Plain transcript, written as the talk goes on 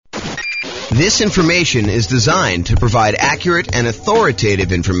This information is designed to provide accurate and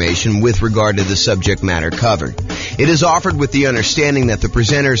authoritative information with regard to the subject matter covered. It is offered with the understanding that the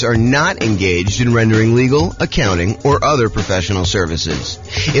presenters are not engaged in rendering legal, accounting, or other professional services.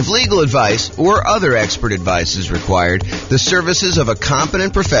 If legal advice or other expert advice is required, the services of a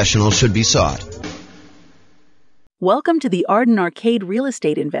competent professional should be sought. Welcome to the Arden Arcade Real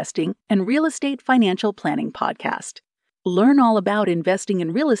Estate Investing and Real Estate Financial Planning Podcast. Learn all about investing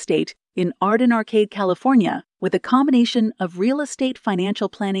in real estate in Arden Arcade, California, with a combination of real estate financial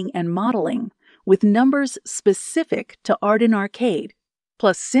planning and modeling, with numbers specific to Arden Arcade,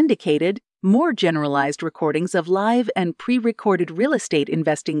 plus syndicated, more generalized recordings of live and pre-recorded real estate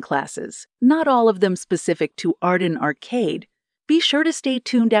investing classes, not all of them specific to Arden Arcade. Be sure to stay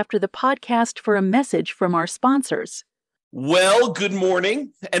tuned after the podcast for a message from our sponsors. Well, good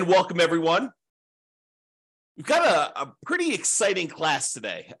morning and welcome, everyone. We've got a pretty exciting class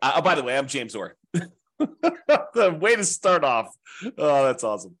today. By the way, I'm James Orr. The way to start off. Oh, that's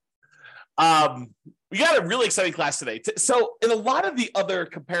awesome. We got a really exciting class today. So in a lot of the other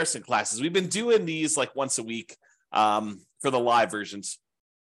comparison classes, we've been doing these like once a week for the live versions.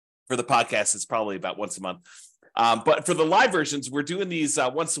 For the podcast, it's probably about once a month. But for the live versions, we're doing these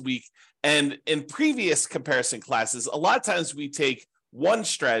once a week. And in previous comparison classes, a lot of times we take one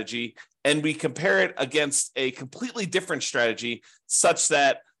strategy and we compare it against a completely different strategy, such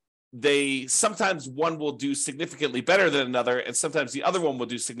that sometimes one will do significantly better than another, and sometimes the other one will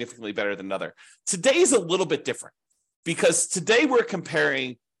do significantly better than another. Today is a little bit different because today we're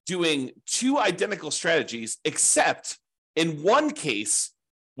comparing doing two identical strategies, except in one case,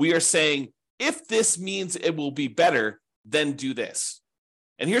 we are saying, if this means it will be better, then do this.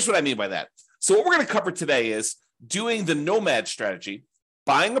 And here's what I mean by that. So what we're going to cover today is doing the nomad strategy,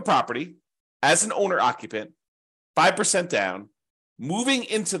 buying a property as an owner-occupant, 5% down, moving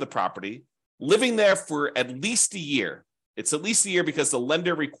into the property, living there for at least a year. It's at least a year because the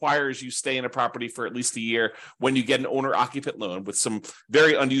lender requires you stay in a property for at least a year when you get an owner-occupant loan, with some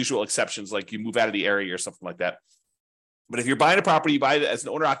very unusual exceptions, like you move out of the area or something like that. But if you're buying a property, you buy it as an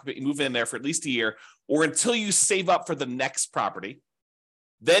owner-occupant, you move in there for at least a year, or until you save up for the next property.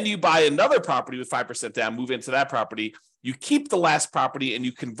 Then you buy another property with 5% down, move into that property. You keep the last property and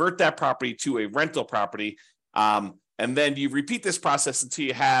you convert that property to a rental property. And then you repeat this process until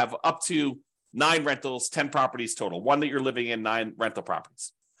you have up to 9 rentals, 10 properties total, one that you're living in, 9 rental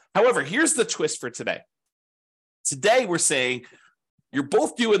properties. However, here's the twist for today. Today, we're saying you're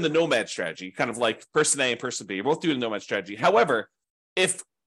both doing the nomad strategy, kind of like person A and person B. You're both doing the nomad strategy. However, if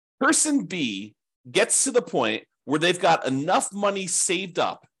person B gets to the point where they've got enough money saved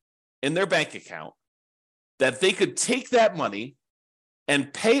up in their bank account that they could take that money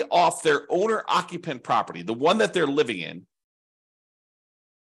and pay off their owner-occupant property, the one that they're living in,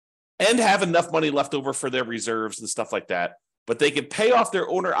 and have enough money left over for their reserves and stuff like that, but they can pay off their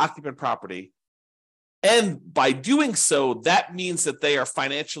owner-occupant property, and by doing so, that means that they are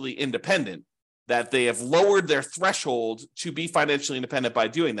financially independent, that they have lowered their threshold to be financially independent by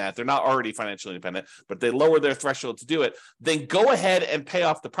doing that. They're not already financially independent, but they lower their threshold to do it. Then go ahead and pay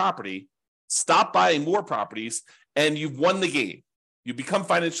off the property, stop buying more properties, and you've won the game. You become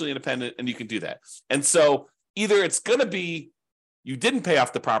financially independent and you can do that. And so either it's going to be you didn't pay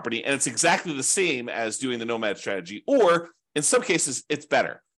off the property and it's exactly the same as doing the nomad strategy, or in some cases it's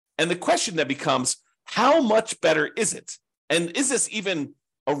better. And the question that becomes, how much better is it? And is this even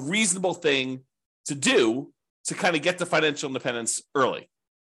a reasonable thing to do to kind of get to financial independence early?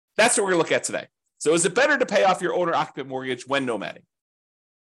 That's what we're going to look at today. So is it better to pay off your owner-occupant mortgage when nomading?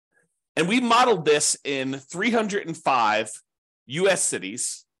 And we modeled this in 305 U.S.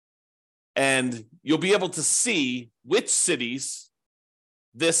 cities, and you'll be able to see which cities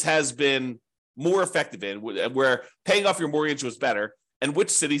this has been more effective in, where paying off your mortgage was better, and which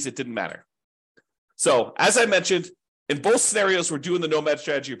cities it didn't matter. So as I mentioned, in both scenarios, we're doing the nomad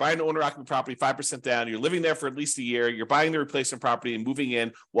strategy. You're buying an owner-occupant property, 5% down. You're living there for at least a year. You're buying the replacement property and moving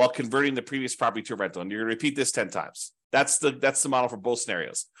in while converting the previous property to a rental. And you're going to repeat this 10 times. That's the model for both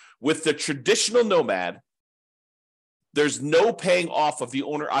scenarios. With the traditional nomad, there's no paying off of the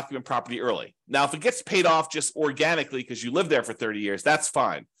owner-occupant property early. Now, if it gets paid off just organically because you live there for 30 years, that's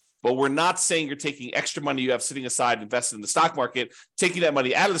fine. But we're not saying you're taking extra money you have sitting aside, invested in the stock market, taking that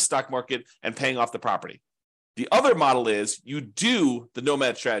money out of the stock market and paying off the property. The other model is you do the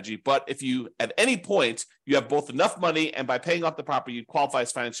nomad strategy, but if you, at any point, you have both enough money and by paying off the property, you qualify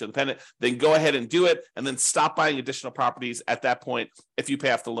as financially independent, then go ahead and do it and then stop buying additional properties at that point if you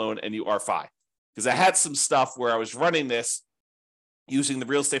pay off the loan and you are fine. Because I had some stuff where I was running this using the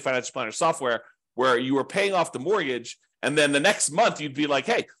real estate financial planner software where you were paying off the mortgage and then the next month you'd be like,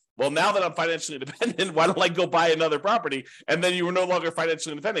 hey, well, now that I'm financially independent, why don't I go buy another property? And then you were no longer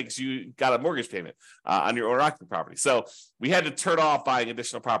financially independent because you got a mortgage payment on your owner-occupant property. So we had to turn off buying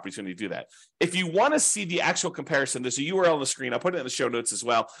additional properties when you do that. If you want to see the actual comparison, there's a URL on the screen. I'll put it in the show notes as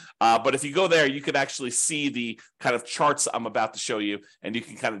well. But if you go there, you could actually see the kind of charts I'm about to show you, and you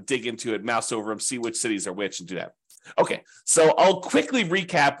can kind of dig into it, mouse over them, see which cities are which, and do that. Okay, so I'll quickly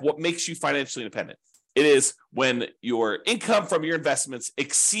recap what makes you financially independent. It is when your income from your investments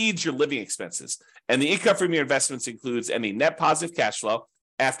exceeds your living expenses. And the income from your investments includes any net positive cash flow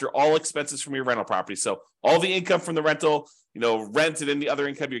after all expenses from your rental property. So all the income from the rental, rent and any other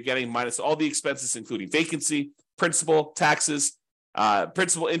income you're getting minus all the expenses, including vacancy, principal, taxes,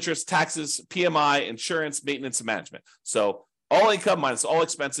 principal, interest, taxes, PMI, insurance, maintenance, and management. So all income minus all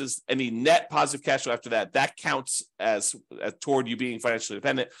expenses, any net positive cash flow after that, that counts as toward you being financially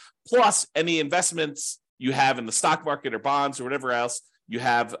independent, plus any investments you have in the stock market or bonds or whatever else you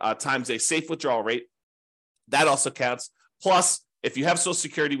have times a safe withdrawal rate. That also counts. Plus, if you have Social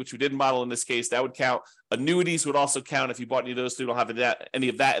Security, which we didn't model in this case, that would count. Annuities would also count if you bought any of those. So you don't have any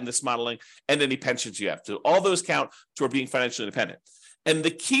of that in this modeling, and any pensions you have. So all those count toward being financially independent. And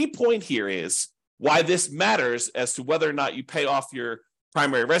the key point here is why this matters as to whether or not you pay off your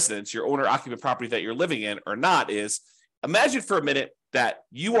primary residence, your owner-occupant property that you're living in or not, is imagine for a minute that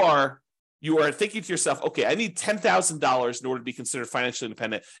you are thinking to yourself, okay, I need $10,000 in order to be considered financially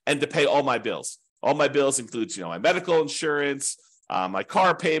independent and to pay all my bills. All my bills includes, my medical insurance, my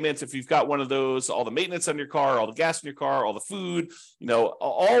car payments, if you've got one of those, all the maintenance on your car, all the gas in your car, all the food,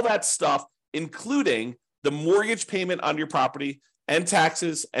 all that stuff, including the mortgage payment on your property, and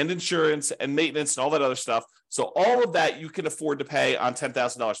taxes and insurance and maintenance and all that other stuff. So all of that you can afford to pay on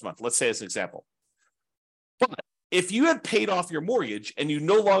 $10,000 a month, let's say as an example. But if you had paid off your mortgage and you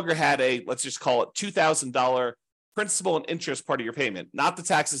no longer had let's just call it $2,000 principal and interest part of your payment, not the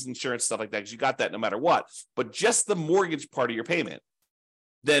taxes, insurance, stuff like that, because you got that no matter what, but just the mortgage part of your payment,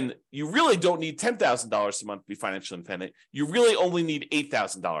 then you really don't need $10,000 a month to be financially independent. You really only need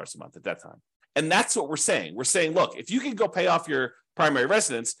 $8,000 a month at that time. And that's what we're saying. We're saying, look, if you can go pay off your primary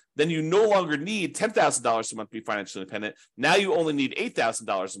residence, then you no longer need $10,000 a month to be financially independent. Now you only need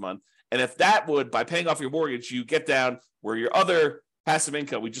 $8,000 a month. And if that would, by paying off your mortgage, you get down where your other passive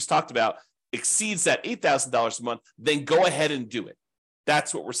income we just talked about exceeds that $8,000 a month, then go ahead and do it.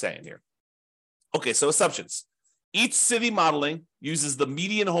 That's what we're saying here. Okay, so assumptions. Each city modeling uses the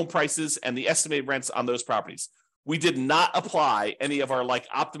median home prices and the estimated rents on those properties. We did not apply any of our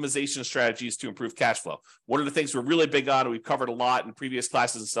optimization strategies to improve cash flow. One of the things we're really big on, and we've covered a lot in previous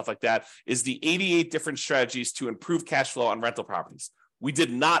classes and stuff like that, is the 88 different strategies to improve cash flow on rental properties. We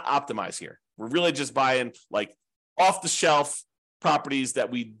did not optimize here. We're really just buying off the shelf properties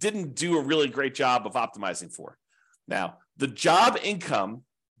that we didn't do a really great job of optimizing for. Now, the job income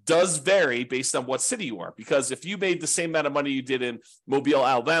does vary based on what city you are, because if you made the same amount of money you did in Mobile,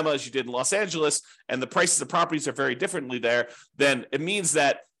 Alabama as you did in Los Angeles, and the prices of properties are very differently there, then it means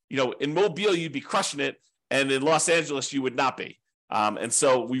that, in Mobile, you'd be crushing it, and in Los Angeles, you would not be. And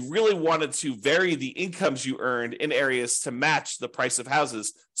so we really wanted to vary the incomes you earned in areas to match the price of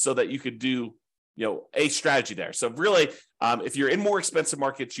houses so that you could do, a strategy there. So really, if you're in more expensive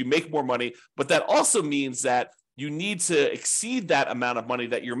markets, you make more money, but that also means that you need to exceed that amount of money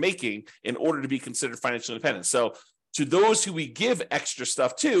that you're making in order to be considered financially independent. So to those who we give extra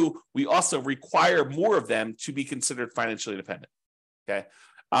stuff to, we also require more of them to be considered financially independent. Okay.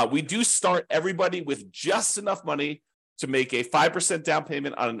 We do start everybody with just enough money to make a 5% down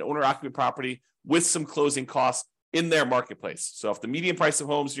payment on an owner-occupant property with some closing costs in their marketplace. So if the median price of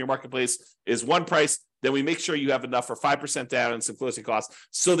homes in your marketplace is one price, then we make sure you have enough for 5% down and some closing costs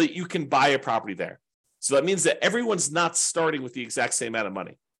so that you can buy a property there. So that means that everyone's not starting with the exact same amount of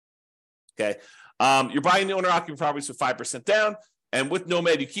money. Okay. You're buying the owner-occupant properties with 5% down, and with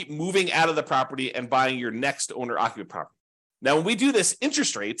Nomad, you keep moving out of the property and buying your next owner-occupant property. Now, when we do this, the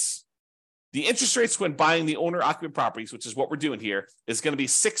interest rates when buying the owner-occupant properties, which is what we're doing here, is going to be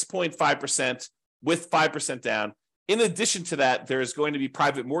 6.5% with 5% down. In addition to that, there is going to be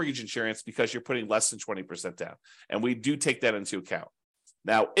private mortgage insurance because you're putting less than 20% down. And we do take that into account.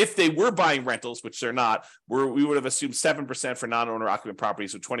 Now, if they were buying rentals, which they're not, we would have assumed 7% for non-owner occupant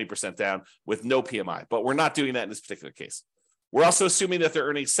properties with 20% down with no PMI. But we're not doing that in this particular case. We're also assuming that they're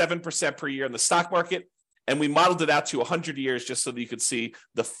earning 7% per year in the stock market. And we modeled it out to 100 years just so that you could see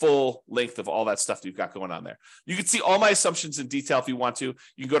the full length of all that stuff that you've got going on there. You can see all my assumptions in detail if you want to.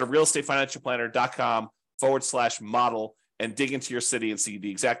 You can go to realestatefinancialplanner.com/model and dig into your city and see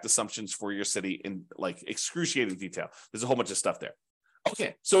the exact assumptions for your city in excruciating detail. There's a whole bunch of stuff there.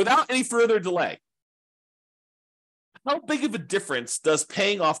 Okay, so without any further delay, how big of a difference does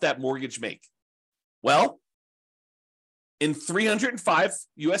paying off that mortgage make? Well, in 305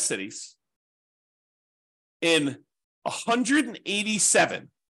 US cities, in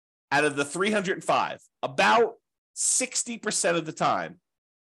 187 out of the 305, about 60% of the time,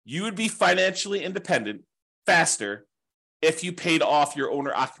 you would be financially independent faster if you paid off your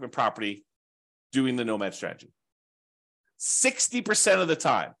owner-occupant property doing the nomad strategy. 60% of the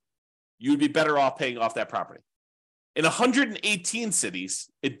time, you would be better off paying off that property. In 118 cities,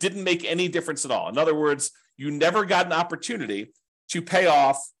 it didn't make any difference at all. In other words, you never got an opportunity to pay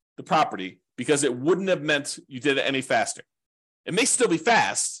off the property because it wouldn't have meant you did it any faster. It may still be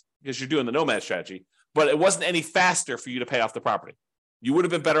fast because you're doing the nomad strategy, but it wasn't any faster for you to pay off the property. You would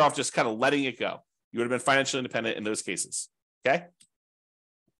have been better off just kind of letting it go. You would have been financially independent in those cases. Okay?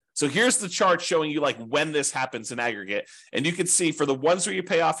 So here's the chart showing you like when this happens in aggregate. And you can see for the ones where you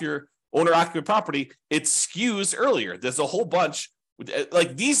pay off your owner-occupant property, it skews earlier. There's a whole bunch.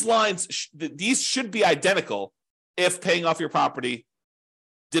 Like these lines, these should be identical if paying off your property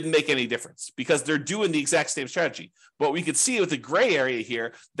didn't make any difference because they're doing the exact same strategy. But we could see with the gray area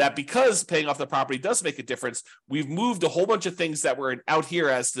here that because paying off the property does make a difference, we've moved a whole bunch of things that were out here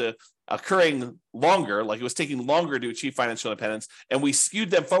as to occurring longer, like it was taking longer to achieve financial independence, and we skewed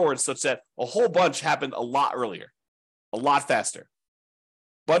them forward such that a whole bunch happened a lot earlier, a lot faster.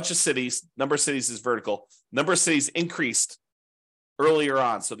 Bunch of cities, number of cities is vertical, number of cities increased earlier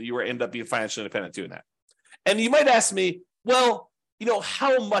on so that you were end up being financially independent doing that. And you might ask me, well, you know,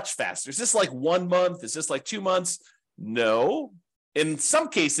 how much faster? Is this like 1 month? Is this like 2 months? No. In some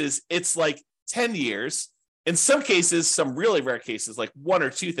cases, it's like 10 years. In some cases, some really rare cases, like 1 or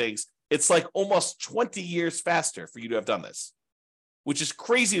 2 things, it's like almost 20 years faster for you to have done this, which is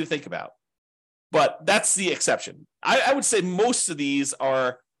crazy to think about. But that's the exception. I would say most of these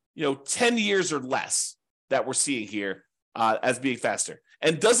are, 10 years or less that we're seeing here as being faster.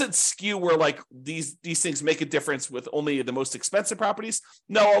 And does it skew where like these things make a difference with only the most expensive properties?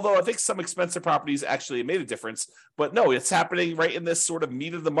 No, although I think some expensive properties actually made a difference. But no, it's happening right in this sort of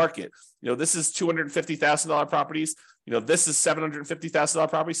meat of the market. This is $250,000 properties. This is $750,000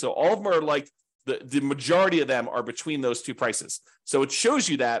 properties. So all of them are like the majority of them are between those two prices. So it shows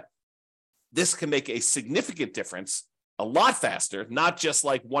you that this can make a significant difference a lot faster, not just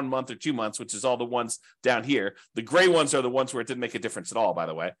like 1 month or 2 months, which is all the ones down here. The gray ones are the ones where it didn't make a difference at all, by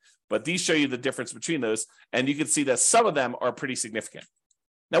the way. But these show you the difference between those. And you can see that some of them are pretty significant.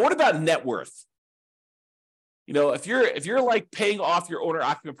 Now, what about net worth? If you're like paying off your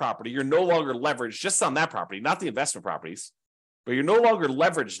owner-occupant property, you're no longer leveraged just on that property, not the investment properties, but you're no longer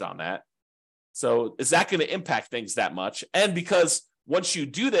leveraged on that. So is that going to impact things that much? And because once you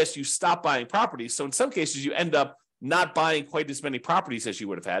do this, you stop buying properties. So in some cases, you end up not buying quite as many properties as you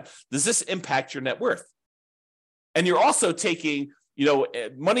would have had. Does this impact your net worth? And you're also taking,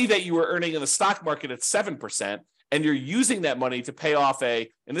 money that you were earning in the stock market at 7%, and you're using that money to pay off in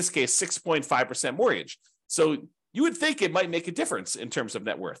this case, 6.5% mortgage. So you would think it might make a difference in terms of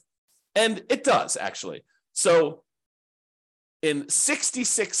net worth. And it does, actually. So in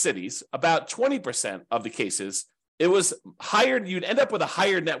 66 cities, about 20% of the cases, it was higher. You'd end up with a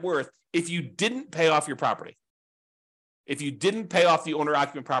higher net worth if you didn't pay off your property. If you didn't pay off the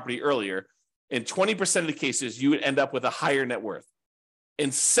owner-occupant property earlier, in 20% of the cases, you would end up with a higher net worth.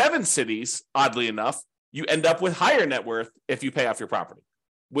 In 7 cities, oddly enough, you end up with higher net worth if you pay off your property,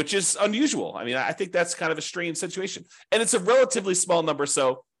 which is unusual. I mean, I think that's kind of a strange situation. And it's a relatively small number,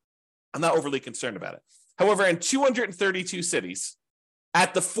 so I'm not overly concerned about it. However, in 232 cities,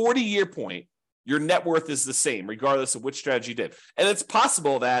 at the 40-year point, your net worth is the same, regardless of which strategy you did. And it's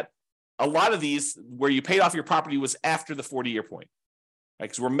possible that a lot of these where you paid off your property was after the 40-year point, right?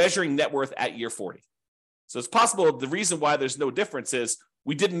 Because we're measuring net worth at year 40. So it's possible the reason why there's no difference is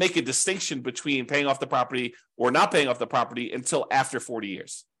we didn't make a distinction between paying off the property or not paying off the property until after 40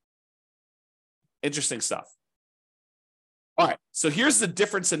 years. Interesting stuff. All right, so here's the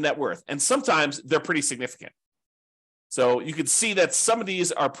difference in net worth. And sometimes they're pretty significant. So you can see that some of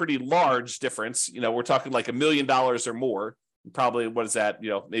these are pretty large difference. We're talking like $1 million or more. Probably, what is that?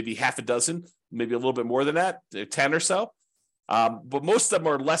 Maybe half a dozen, maybe a little bit more than that, 10 or so. But most of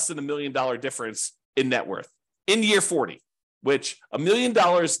them are less than $1 million difference in net worth in year 40, which $1 million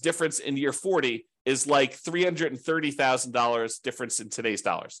difference in year 40 is like $330,000 difference in today's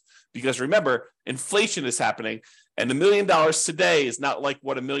dollars. Because remember, inflation is happening, and $1 million today is not like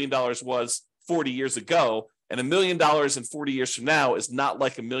what $1 million was 40 years ago, and $1 million in 40 years from now is not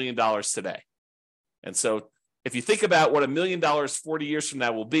like $1 million today. And so if you think about what $1 million 40 years from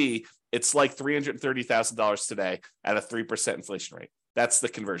now will be, it's like $330,000 today at a 3% inflation rate. That's the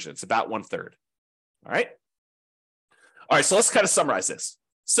conversion. It's about 1/3. All right. All right, so let's kind of summarize this.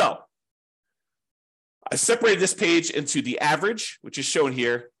 So I separated this page into the average, which is shown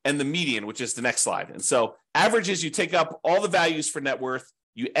here, and the median, which is the next slide. And so average is you take up all the values for net worth,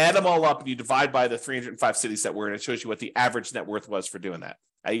 you add them all up, and you divide by the 305 cities that we're in. It shows you what the average net worth was for doing that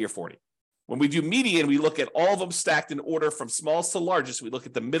at year 40. When we do median, we look at all of them stacked in order from smallest to largest. We look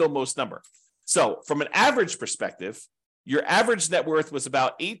at the middlemost number. So from an average perspective, your average net worth was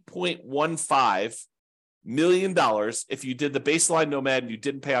about $8.15 million if you did the baseline nomad and you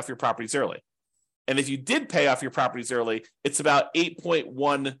didn't pay off your properties early. And if you did pay off your properties early, it's about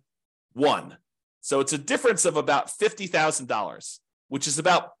 8.11. So it's a difference of about $50,000, which is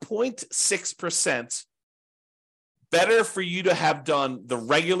about 0.6% better for you to have done the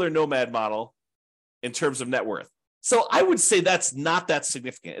regular nomad model in terms of net worth. So I would say that's not that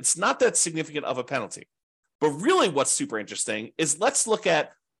significant. It's not that significant of a penalty. But really what's super interesting is let's look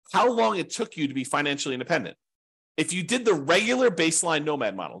at how long it took you to be financially independent. If you did the regular baseline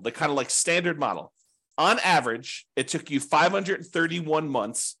nomad model, the kind of like standard model, on average, it took you 531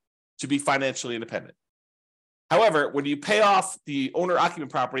 months to be financially independent. However, when you pay off the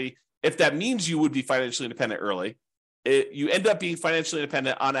owner-occupant property, if that means you would be financially independent early, you end up being financially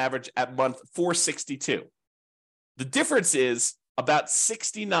independent on average at month 462. The difference is about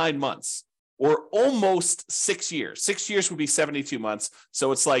 69 months or almost 6 years. 6 years would be 72 months.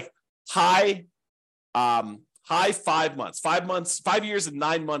 So it's like high 5 months, 5 years and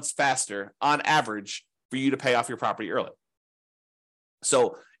 9 months faster on average for you to pay off your property early.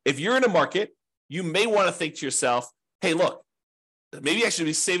 So if you're in a market, you may want to think to yourself, hey, look, maybe I should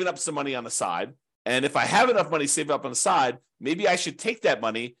be saving up some money on the side. And if I have enough money saved up on the side, maybe I should take that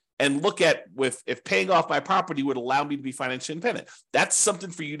money and look at if paying off my property would allow me to be financially independent. That's something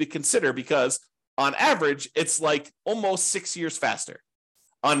for you to consider because on average, it's like almost 6 years faster.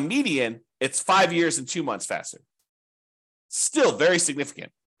 On median, it's 5 years and 2 months faster. Still very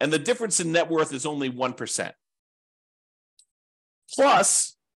significant. And the difference in net worth is only 1%.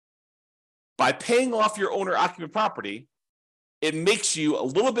 Plus, by paying off your owner-occupant property, it makes you a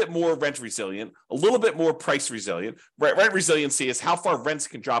little bit more rent resilient, a little bit more price resilient. Rent resiliency is how far rents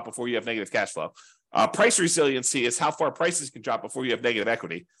can drop before you have negative cash flow. Price resiliency is how far prices can drop before you have negative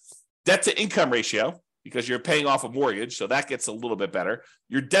equity. Debt to income ratio, because you're paying off a mortgage, so that gets a little bit better.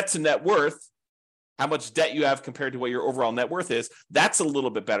 Your debt to net worth, how much debt you have compared to what your overall net worth is, that's a little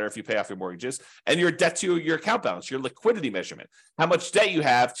bit better if you pay off your mortgages. And your debt to your account balance, your liquidity measurement, how much debt you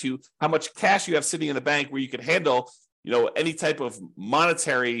have to how much cash you have sitting in the bank where you can handle any type of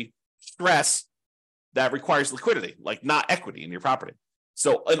monetary stress that requires liquidity, like not equity in your property.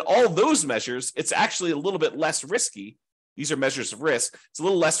 So in all those measures, it's actually a little bit less risky. These are measures of risk. It's a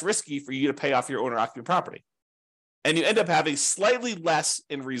little less risky for you to pay off your owner-occupant property. And you end up having slightly less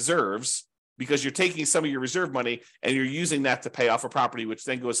in reserves because you're taking some of your reserve money and you're using that to pay off a property, which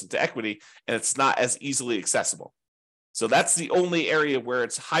then goes into equity, and it's not as easily accessible. So that's the only area where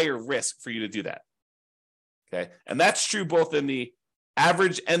it's higher risk for you to do that. Okay, and that's true both in the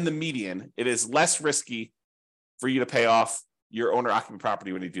average and the median. It is less risky for you to pay off your owner-occupant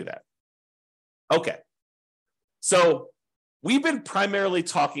property when you do that. Okay, so we've been primarily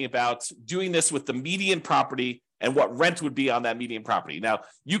talking about doing this with the median property and what rent would be on that median property. Now,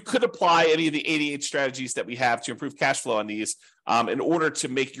 you could apply any of the 88 strategies that we have to improve cash flow on these in order to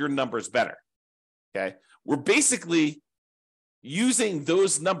make your numbers better. Okay, we're basically using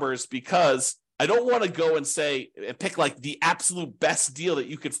those numbers because I don't want to go and pick like the absolute best deal that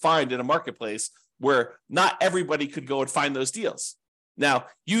you could find in a marketplace where not everybody could go and find those deals. Now,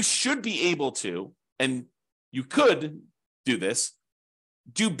 you should be able to, and you could do this,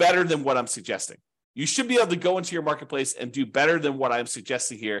 do better than what I'm suggesting. You should be able to go into your marketplace and do better than what I'm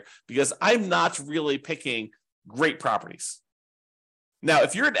suggesting here because I'm not really picking great properties. Now,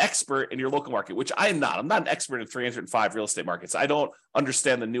 if you're an expert in your local market, which I am not, I'm not an expert in 305 real estate markets. I don't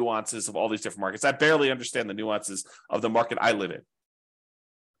understand the nuances of all these different markets. I barely understand the nuances of the market I live in.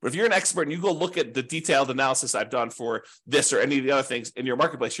 But if you're an expert and you go look at the detailed analysis I've done for this or any of the other things in your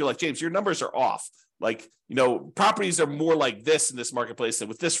marketplace, you're like, James, your numbers are off. Like, properties are more like this in this marketplace and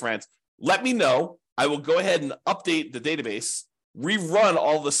with this rent. Let me know. I will go ahead and update the database, rerun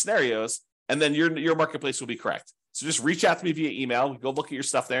all the scenarios, and then your marketplace will be correct. So just reach out to me via email, go look at your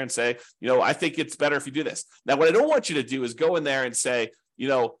stuff there and say, I think it's better if you do this. Now, what I don't want you to do is go in there and say,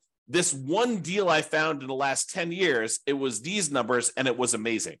 this one deal I found in the last 10 years, it was these numbers and it was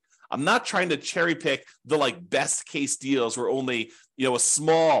amazing. I'm not trying to cherry pick the best case deals where only, a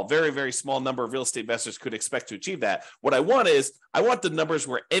small, very, very small number of real estate investors could expect to achieve that. What I want the numbers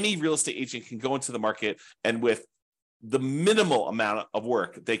where any real estate agent can go into the market and with the minimal amount of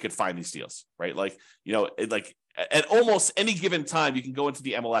work, they could find these deals, right? At almost any given time, you can go into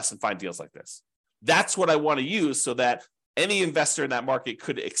the MLS and find deals like this. That's what I want to use so that any investor in that market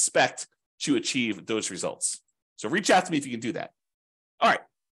could expect to achieve those results. So reach out to me if you can do that. All right.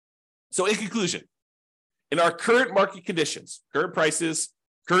 So in conclusion, in our current market conditions, current prices,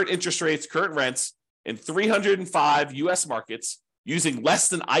 current interest rates, current rents in 305 U.S. markets, using less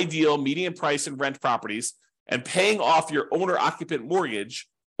than ideal median price and rent properties and paying off your owner-occupant mortgage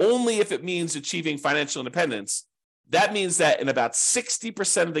only if it means achieving financial independence, that means that in about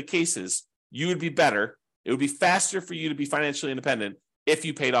 60% of the cases, you would be better. It would be faster for you to be financially independent if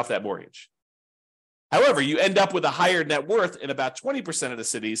you paid off that mortgage. However, you end up with a higher net worth in about 20% of the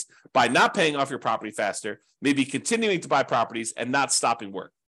cities by not paying off your property faster, maybe continuing to buy properties and not stopping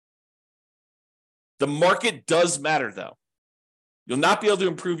work. The market does matter, though. You'll not be able to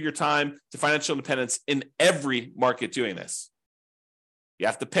improve your time to financial independence in every market doing this. You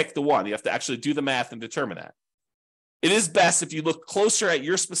have to pick the one. You have to actually do the math and determine that. It is best if you look closer at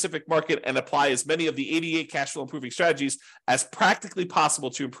your specific market and apply as many of the 88 cash flow improving strategies as practically possible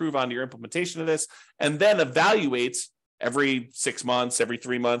to improve on your implementation of this, and then evaluate every 6 months, every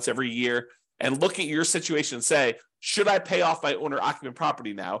 3 months, every year, and look at your situation and say, should I pay off my owner-occupant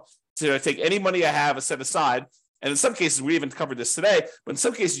property now? Should I take any money I have and set aside? And in some cases, we even covered this today, but in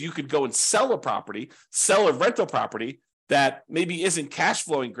some cases, you could go and sell a property, sell a rental property that maybe isn't cash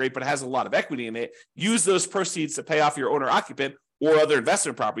flowing great, but has a lot of equity in it. Use those proceeds to pay off your owner-occupant or other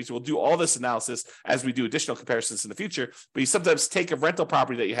investment properties. We'll do all this analysis as we do additional comparisons in the future. But you sometimes take a rental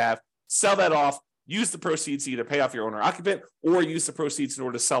property that you have, sell that off, use the proceeds to either pay off your owner-occupant or use the proceeds in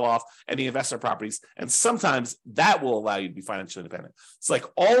order to sell off any investment properties. And sometimes that will allow you to be financially independent. It's like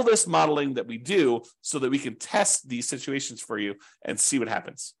all this modeling that we do so that we can test these situations for you and see what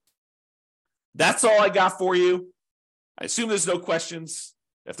happens. That's all I got for you. I assume there's no questions.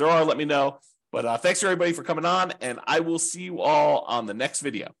 If there are, let me know. But thanks everybody for coming on, and I will see you all on the next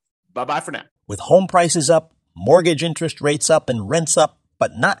video. Bye-bye for now. With home prices up, mortgage interest rates up, and rents up,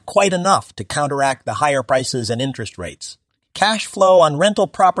 but not quite enough to counteract the higher prices and interest rates. Cash flow on rental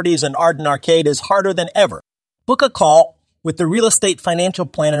properties in Arden Arcade is harder than ever. Book a call with the Real Estate Financial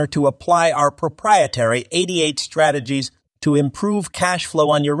Planner to apply our proprietary 88 strategies to improve cash flow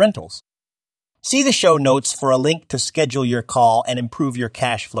on your rentals. See the show notes for a link to schedule your call and improve your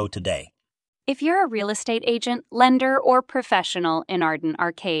cash flow today. If you're a real estate agent, lender, or professional in Arden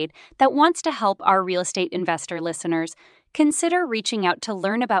Arcade that wants to help our real estate investor listeners, consider reaching out to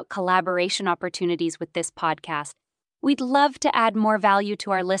learn about collaboration opportunities with this podcast. We'd love to add more value to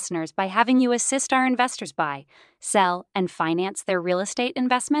our listeners by having you assist our investors buy, sell, and finance their real estate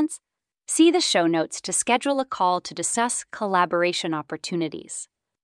investments. See the show notes to schedule a call to discuss collaboration opportunities.